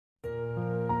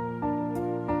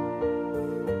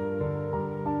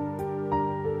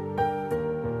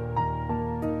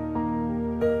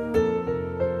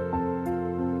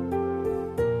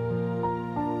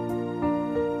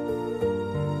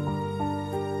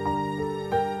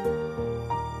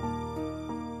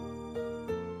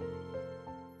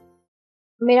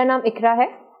میرا نام اقرا ہے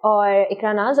اور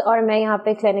اقرا ناز، اور میں یہاں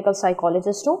پہ کلینکل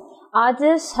سائیکالوجسٹ ہوں. آج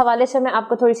اس حوالے سے میں آپ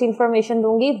کو تھوڑی سی انفارمیشن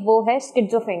دوں گی، وہ ہے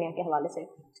اسکیزوفرینیا کے حوالے سے.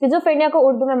 اسکیزوفرینیا کو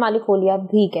اردو میں مالکولیہ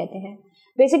بھی کہتے ہیں.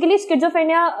 بیسیکلی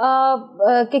اسکیزوفرینیا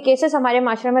کے کیسز ہمارے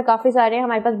معاشرے میں کافی سارے ہیں،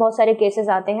 ہمارے پاس بہت سارے کیسز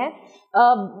آتے ہیں.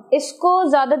 اس کو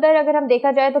زیادہ تر اگر ہم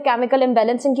دیکھا جائے تو کیمیکل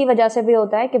امبیلنسنگ کی وجہ سے بھی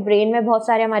ہوتا ہے کہ برین میں بہت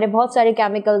سارے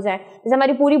کیمیکلز ہیں. جیسے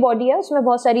ہماری پوری باڈی ہے اس میں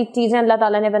بہت ساری چیزیں اللہ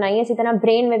تعالیٰ نے بنائی ہیں، اسی طرح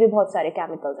برین میں بھی بہت سارے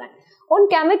کیمیکلز ہیں. ان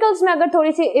کیمیکلز میں اگر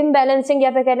تھوڑی سی امبیلنسنگ یا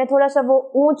پھر کہہ لیں تھوڑا سا وہ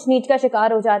اونچ نیچ کا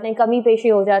شکار ہو جاتے ہیں، کمی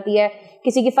پیشی ہو جاتی ہے،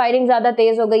 کسی کی فائرنگ زیادہ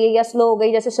تیز ہو گئی ہے یا سلو ہو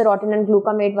گئی جیسے سیروٹونن،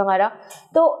 گلوکامیٹ وغیرہ،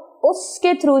 تو اس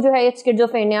کے تھرو جو ہے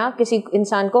اسکیزوفرینیا کسی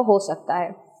انسان کو ہو سکتا ہے.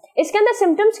 اس کے اندر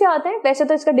سمٹمس کیا ہوتے ہیں؟ ویسے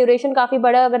تو اس کا ڈیوریشن کافی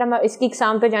بڑا ہے، اگر ہم اس کی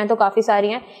اقسام پہ جائیں تو کافی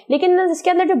ساری ہیں، لیکن اس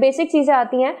کے اندر جو بیسک چیزیں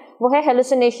آتی ہیں وہ ہے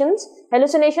ہیلوسینیشنز.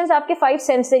 ہیلوسینیشنز آپ کے 5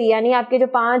 سینسری یعنی آپ کے جو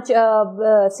 5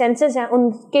 سینسز ہیں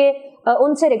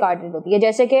ان سے ریگارڈڈ ہوتی ہے.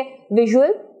 جیسے کہ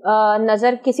ویژول،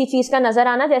 نظر، کسی چیز کا نظر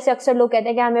آنا، جیسے اکثر لوگ کہتے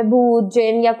ہیں کہ ہمیں بھوت،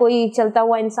 جن یا کوئی چلتا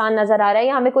ہوا انسان نظر آ رہا ہے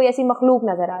یا ہمیں کوئی ایسی مخلوق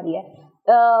نظر آ رہی ہے.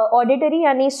 آڈیٹری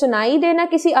یعنی سنائی دینا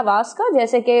کسی آواز کا،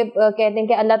 جیسے کہ کہتے ہیں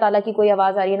کہ اللہ تعالیٰ کی کوئی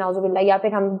آواز آ رہی ہے نعوذ باللہ، یا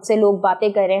پھر ہم سے لوگ باتیں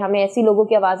کر رہے ہیں، ہمیں ایسی لوگوں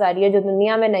کی آواز آ رہی ہے جو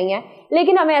دنیا میں نہیں ہے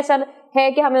لیکن ہمیں ایسا ہے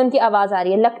کہ ہمیں ان کی آواز آ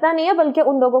رہی ہے، لگتا نہیں ہے بلکہ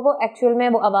ان لوگوں کو ایکچوئل میں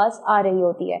وہ آواز آ رہی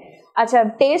ہوتی ہے. اچھا،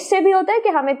 ٹیسٹ سے بھی ہوتا ہے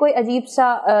کہ ہمیں کوئی عجیب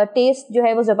سا ٹیسٹ جو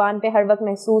ہے وہ زبان پہ ہر وقت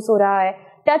محسوس ہو رہا ہے.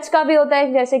 ٹچ کا بھی ہوتا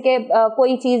ہے، جیسے کہ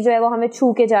کوئی چیز جو ہے وہ ہمیں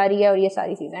چھو کے جا رہی ہے، اور یہ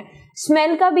ساری چیزیں.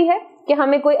 اسمیل کا بھی ہے کہ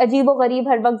ہمیں کوئی عجیب و غریب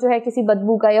ہر وقت جو ہے کسی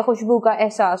بدبو کا یا خوشبو کا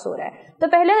احساس ہو رہا ہے. تو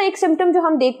پہلا ایک سمٹم جو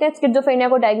ہم دیکھتے ہیں اسکیزوفرینیا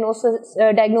کو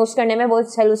ڈائگنوز کرنے میں، وہ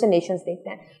ہیلوسینیشنز دیکھتے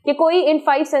ہیں کہ کوئی ان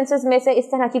 5 سینسز میں سے اس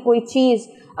طرح کی کوئی چیز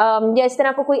یا اس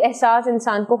طرح کا کوئی احساس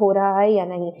انسان کو ہو رہا ہے یا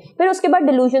نہیں. پھر اس کے بعد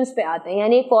ڈیلوژنس پہ آتے ہیں،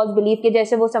 یعنی ایک فالس بلیف، کہ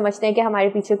جیسے وہ سمجھتے ہیں کہ ہمارے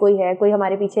پیچھے کوئی ہے، کوئی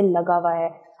ہمارے پیچھے لگا ہوا ہے.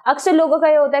 اکثر لوگوں کا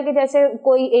یہ ہوتا ہے کہ جیسے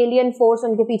کوئی ایلین فورس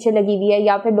ان کے پیچھے لگی ہوئی ہے،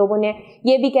 یا پھر لوگوں نے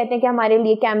یہ بھی کہتے ہیں کہ ہمارے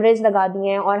لیے کیمریز لگا دیے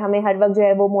ہیں اور ہمیں ہر وقت جو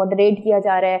ہے وہ ماڈریٹ کیا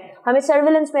جا رہا ہے، ہمیں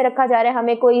سرویلنس میں رکھا جا رہا ہے،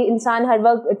 ہمیں کوئی انسان ہر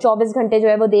وقت 24 گھنٹے جو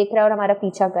ہے وہ دیکھ رہا ہے اور ہمارا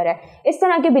پیچھا کر رہا ہے. اس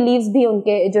طرح کے بلیفز بھی ان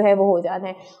کے جو ہے وہ ہو جاتے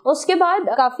ہیں. اس کے بعد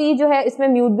کافی جو ہے اس میں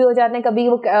میوٹ بھی ہو جاتے ہیں. کبھی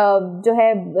وہ جو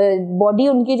ہے باڈی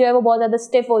ان کی جو ہے وہ بہت زیادہ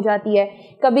اسٹف ہو جاتی ہے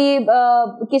کبھی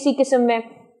کسی قسم میں،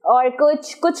 اور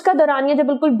کچھ کا دورانیہ جو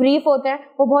بالکل بریف ہوتے ہیں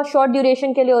وہ بہت شارٹ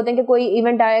ڈیوریشن کے لیے ہوتے ہیں کہ کوئی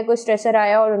ایونٹ آیا، کوئی اسٹریسر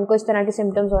آیا اور ان کو اس طرح کے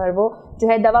سمٹمز اور وہ جو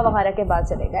ہے دوا وغیرہ کے بعد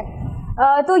چلے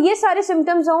گئے. تو یہ سارے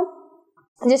سمٹمز ہوں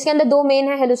جس کے اندر 2 مین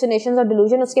ہیں، ہیلوسینیشنز اور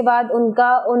ڈیلوژن. اس کے بعد ان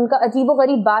کا عجیب و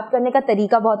غریب بات کرنے کا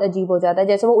طریقہ بہت عجیب ہو جاتا ہے،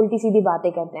 جیسے وہ الٹی سیدھی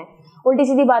باتیں کرتے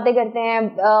ہیں.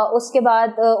 اس کے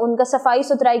بعد ان کا صفائی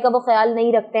ستھرائی کا وہ خیال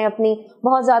نہیں رکھتے ہیں، اپنی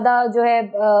بہت زیادہ جو ہے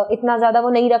اتنا زیادہ وہ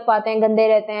نہیں رکھ پاتے ہیں، گندے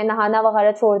رہتے ہیں، نہانا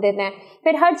وغیرہ چھوڑ دیتے ہیں.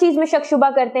 پھر ہر چیز میں شک شبہ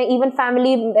کرتے ہیں، ایون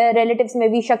فیملی ریلیٹیوز میں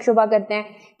بھی شک شبہ کرتے ہیں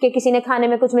کہ کسی نے کھانے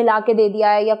میں کچھ ملا کے دے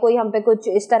دیا ہے یا کوئی ہم پہ کچھ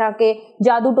اس طرح کے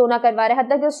جادو ٹونا کروا رہا ہے،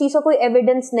 حتیٰ کہ اس چیز کا کوئی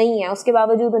ایویڈنس نہیں ہے، اس کے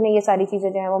باوجود انہیں یہ ساری چیزیں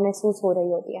جو ہیں وہ محسوس ہو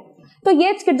رہی ہوتی ہے. تو یہ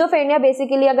اسکیزوفرینیا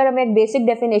بیسیکلی، اگر ہمیں ایک بیسک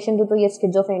ڈیفینیشن دوں تو یہ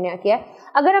اسکیزوفرینیا کیا ہے.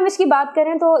 اگر ہم اس کی بات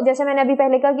کریں تو جیسے میں نے ابھی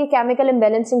پہلے کہا کہ کیمیکل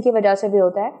امبیلنسنگ کی وجہ سے بھی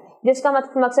ہوتا ہے، جس کا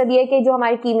مقصد یہ ہے کہ جو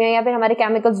ہماری کیمیا یا پھر ہمارے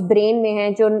کیمیکلز برین میں ہیں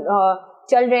جو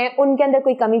چل رہے ہیں، ان کے اندر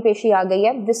کوئی کمی پیشی آ گئی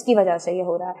ہے جس کی وجہ سے یہ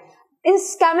ہو رہا ہے.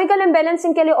 اس کیمیکل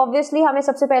امبیلنسنگ کے لیے اوبویسلی ہمیں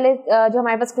سب سے پہلے جو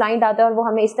ہمارے پاس کلائنٹ آتا ہے اور وہ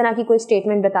ہمیں اس طرح کی کوئی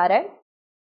اسٹیٹمنٹ بتا رہا ہے،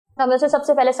 ہم اسے سب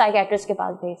سے پہلے سائیکیٹرسٹ کے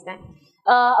پاس بھیجتے ہیں.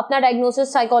 اپنا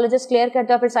ڈائگنوسس سائیکالوجسٹ کلیئر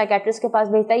کرتا ہے، پھر سائیکیٹرسٹ کے پاس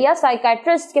بھیجتا ہے، یا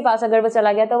سائیکیٹرسٹ کے پاس اگر وہ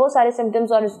چلا گیا تو وہ سارے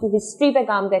سمٹمز اور اس کی ہسٹری پہ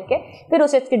کام کر کے پھر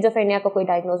اسے اسکیزوفرینیا کو کوئی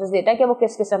ڈائگنوسس دیتا ہے کہ وہ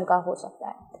کس قسم کا ہو سکتا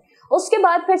ہے. اس کے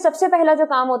بعد پھر سب سے پہلا جو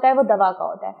کام ہوتا ہے وہ دوا کا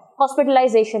ہوتا ہے.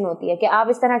 ہاسپٹلائزیشن ہوتی ہے کہ آپ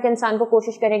اس طرح کے انسان کو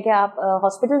کوشش کریں کہ آپ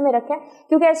ہاسپٹل میں رکھیں،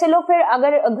 کیونکہ ایسے لوگ پھر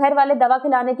اگر گھر والے دوا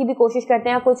کھلانے کی بھی کوشش کرتے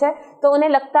ہیں کچھ ہے تو انہیں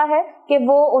لگتا ہے کہ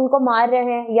وہ ان کو مار رہے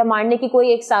ہیں یا مارنے کی کوئی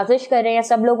ایک سازش کر رہے ہیں یا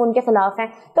سب لوگ ان کے خلاف ہیں،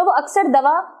 تو وہ اکثر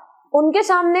دوا ان کے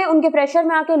سامنے ان کے پریشر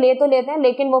میں آ کے لے تو لیتے ہیں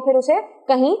لیکن وہ پھر اسے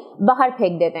کہیں باہر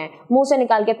پھینک دیتے ہیں، منہ سے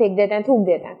نکال کے پھینک دیتے ہیں، تھوک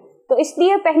دیتے ہیں. تو اس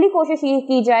لیے پہلی کوشش یہ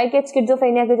کی جائے کہ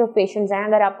اسکیزوفرینیا کے جو پیشنٹس ہیں،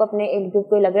 اگر آپ کو اپنے ارد گرد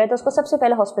کوئی لگ رہا ہے تو اس کو سب سے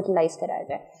پہلے ہاسپٹلائز کرایا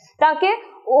جائے تاکہ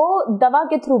وہ دوا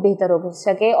کے تھرو بہتر ہو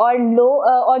سکے. اور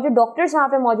جو ڈاکٹرز وہاں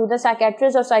پہ موجود ہیں،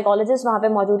 سائیکیٹرسٹ اور سائیکالوجسٹ وہاں پہ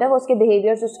موجود ہیں، وہ اس کے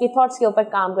بیہیویئرس، اس کی تھاٹس کے اوپر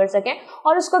کام کر سکیں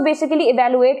اور اس کو بیسیکلی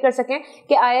ایویلویٹ کر سکیں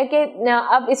کہ آیا کہ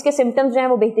اب اس کے سمٹمز جو ہیں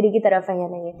وہ بہتری کی طرف ہیں یا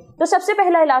نہیں ہے. تو سب سے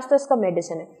پہلا علاج تو اس کا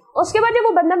میڈیسن ہے. اس کے بعد جب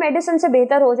وہ بندہ میڈیسن سے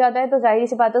بہتر ہو جاتا ہے تو ظاہری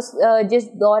سی بات ہے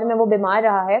جس دور میں وہ بیمار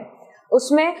رہا ہے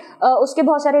اس میں اس کے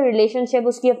بہت سارے ریلیشن شپ،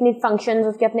 اس کی اپنی فنکشنز،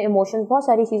 اس کے اپنے ایموشنز، بہت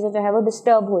ساری چیزیں جو ہے وہ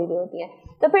ڈسٹرب ہوئی ہوتی ہیں.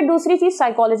 تو پھر دوسری چیز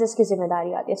سائیکالوجسٹ کی ذمہ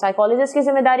داری آتی ہے. سائیکالوجسٹ کی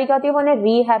ذمہ داری کیا ہوتی ہے؟ وہ انہیں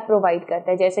ری ہیب پرووائڈ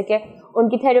کرتا ہے، جیسے کہ ان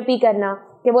کی تھیراپی کرنا،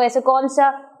 کہ وہ ایسے کون سا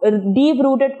डीप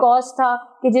रूटेड कॉज था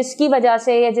कि जिसकी वजह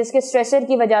से या जिसके स्ट्रेसर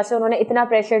की वजह से उन्होंने इतना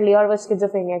प्रेशर लिया और वो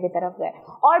स्किज़ोफ्रेनिया की तरफ गए।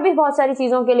 और भी बहुत सारी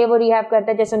चीज़ों के लिए वो रिहैब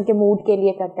करता है, जैसे उनके मूड के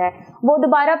लिए करता है, वो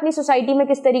दोबारा अपनी सोसाइटी में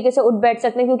किस तरीके से उठ बैठ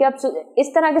सकते हैं, क्योंकि अब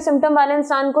इस तरह के सिम्टम वाले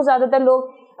इंसान को ज़्यादातर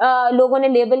लोगों ने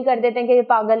लेबल कर देते हैं कि ये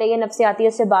पागल है, ये नफ्सियाती है,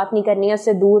 उससे बात नहीं करनी है,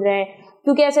 उससे दूर रहें,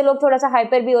 क्योंकि ऐसे लोग थोड़ा सा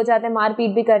हाइपर भी हो जाते हैं, मार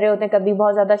पीट भी कर रहे होते हैं कभी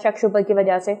बहुत ज़्यादा शक शुबह की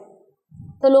वजह से,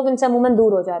 तो लोग इनसे अमूमन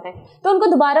दूर हो जाते हैं। तो उनको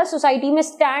दोबारा सोसाइटी में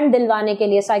स्टैंड दिलवाने के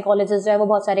लिए साइकोलॉजिस्ट जो है वो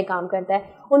बहुत सारे काम करता है,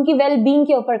 उनकी वेल बीइंग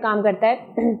के ऊपर काम करता है,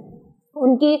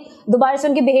 उनकी दोबारा से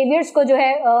उनके बिहेवियर्स को जो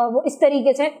है वो इस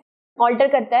तरीके से ऑल्टर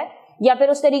करता है या फिर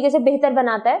उस तरीके से बेहतर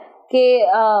बनाता है कि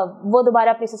वो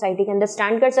दोबारा अपनी सोसाइटी के अंदर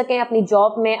स्टैंड कर सकें, अपनी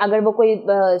जॉब में अगर वो कोई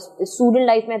स्टूडेंट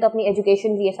लाइफ में तो अपनी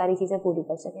एजुकेशन की ये सारी चीज़ें पूरी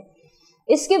कर सकें।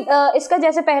 इसका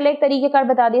जैसे पहले एक तरीक़ेकार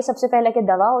बता दिया, सबसे पहले कि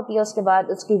दवा होती है, उसके बाद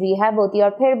उसकी रिहैब होती है,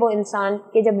 और फिर वो इंसान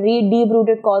के जब डीप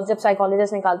रूटेड कॉज जब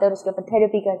साइकोलॉजिस्ट निकालते हैं और उसके ऊपर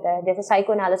थेरेपी करता है, जैसे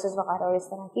साइको एनालिसिस वगैरह और इस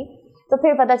तरह की, तो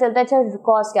फिर पता चलता है अच्छा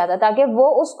कॉज क्या था, ताकि वो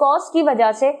उस कॉज की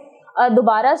वजह से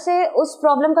दोबारा से उस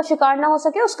प्रॉब्लम का शिकार ना हो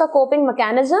सके, उसका कोपिंग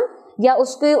मैकेनिज्म या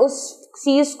उसके उस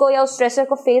चीज़ को या उस स्ट्रेसर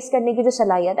को फेस करने की जो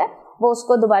सलाहियत है वो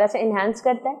उसको दोबारा से इन्हांस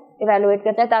करता है, इवेलुएट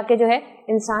करता है, ताकि जो है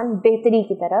इंसान बेहतरी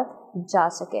की तरफ जा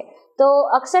सके। तो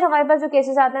अक्सर हमारे पास जो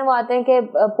केसेस आते हैं वो आते हैं कि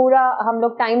पूरा हम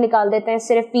लोग टाइम निकाल देते हैं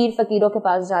सिर्फ पीर फकीरों के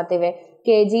पास जाते हुए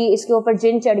कि जी इसके ऊपर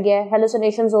जिन चढ़ गया है,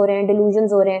 हेलुसिनेशंस हो रहे हैं,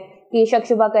 डिल्यूजन्स हो रहे हैं कि शक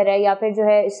शुबा कर रहा है, या फिर जो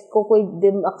है इसको कोई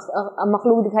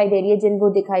मखलूक दिखाई दे रही है, जिन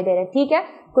भूत दिखाई दे रहे हैं। ठीक है,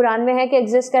 कुरान में है कि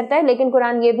एग्जिस्ट करता है, लेकिन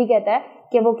कुरान ये भी कहता है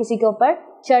कि वो किसी के ऊपर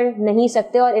चढ़ नहीं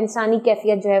सकते और इंसानी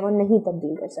कैफियत जो है वो नहीं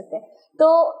तब्दील कर सकते। तो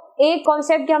एक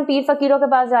कॉन्सेप्ट कि हम पीर फकीरों के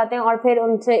पास जाते हैं और फिर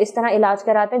उनसे इस तरह इलाज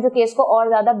कराते हैं जो केस को और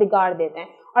ज़्यादा बिगाड़ देते हैं,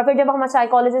 और फिर जब हम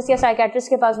साइकोलॉजिस्ट या साइकेट्रिस्ट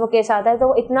के पास वो केस आता है तो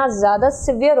वो इतना ज़्यादा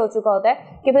सिवियर हो चुका होता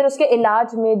है कि फिर उसके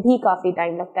इलाज में भी काफ़ी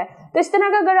टाइम लगता है। तो इस तरह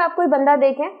का अगर आप कोई बंदा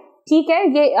देखें, ठीक है,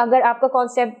 ये अगर आपका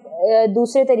कॉन्सेप्ट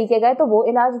दूसरे तरीके का है तो वो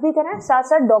इलाज भी कराएं, साथ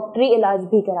साथ डॉक्टरी इलाज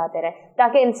भी कराते रहें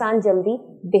ताकि इंसान जल्दी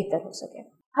बेहतर हो सके।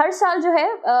 हर साल जो है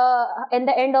in the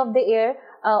end of the year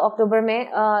अक्टूबर में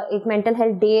एक मेंटल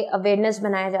हेल्थ डे अवेयरनेस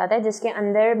बनाया जाता है, जिसके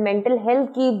अंदर मेंटल हेल्थ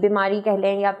की बीमारी कह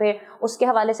लें या फिर उसके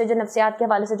हवाले से जो नफ्सियात के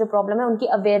हवाले से जो प्रॉब्लम है उनकी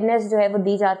अवेयरनेस जो है वो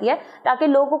दी जाती है, ताकि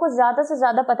लोगों को ज़्यादा से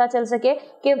ज़्यादा पता चल सके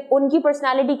कि उनकी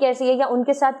पर्सनैलिटी कैसी है या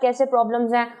उनके साथ कैसे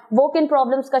प्रॉब्लम्स हैं, वो किन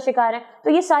प्रॉब्लम्स का शिकार हैं।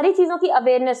 तो ये सारी चीज़ों की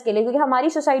अवेयरनेस के लिए, क्योंकि हमारी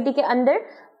सोसाइटी के अंदर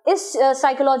इस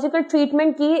साइकोलॉजिकल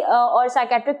ट्रीटमेंट की और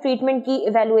साइकेट्रिक ट्रीटमेंट की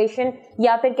इवैल्यूएशन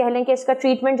या फिर कह लें कि इसका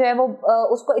ट्रीटमेंट जो है वो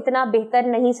उसको इतना बेहतर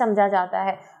नहीं समझा जाता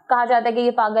है। कहा जाता है कि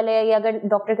ये पागल है या अगर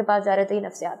डॉक्टर के पास जा रहे हो तो ये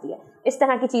नफ्सियाती है, इस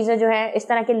तरह की चीज़ें जो है, इस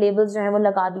तरह के लेबल्स जो हैं वो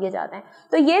लगा दिए जाते हैं।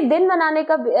 तो ये दिन मनाने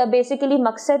का बेसिकली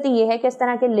मकसद ही ये है कि इस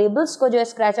तरह के लेबल्स को जो है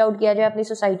स्क्रैच आउट किया जाए अपनी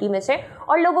सोसाइटी में से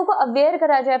और लोगों को अवेयर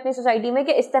करा जाए अपनी सोसाइटी में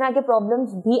कि इस तरह के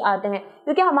प्रॉब्लम्स भी आते हैं,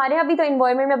 क्योंकि हमारे यहाँ भी तो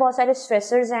एनवायरनमेंट में बहुत सारे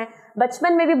स्ट्रेसर्स हैं,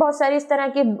 बचपन में भी बहुत सारे इस तरह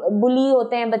के बुली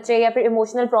होते हैं बच्चे या फिर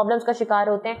इमोशनल प्रॉब्लम्स का शिकार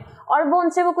होते हैं और वो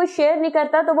उनसे वो कोई शेयर नहीं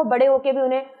करता, तो वो बड़े होके भी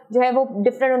उन्हें जो है वो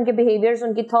डिफरेंट उनके बिहेवियर्स,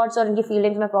 उनकी थॉट्स और उनकी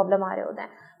फीलिंग्स में प्रॉब्लम आ रहे होते हैं।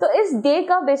 तो इस डे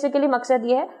का बेसिकली मकसद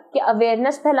ये है कि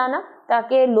अवेयरनेस फैलाना,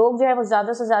 ताकि लोग जो है वो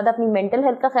ज़्यादा से ज़्यादा अपनी मेंटल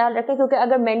हेल्थ का ख्याल रखें, क्योंकि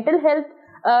अगर मेंटल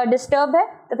हेल्थ डिस्टर्ब है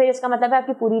तो फिर इसका मतलब है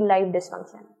आपकी पूरी लाइफ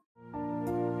डिसफंक्शन है।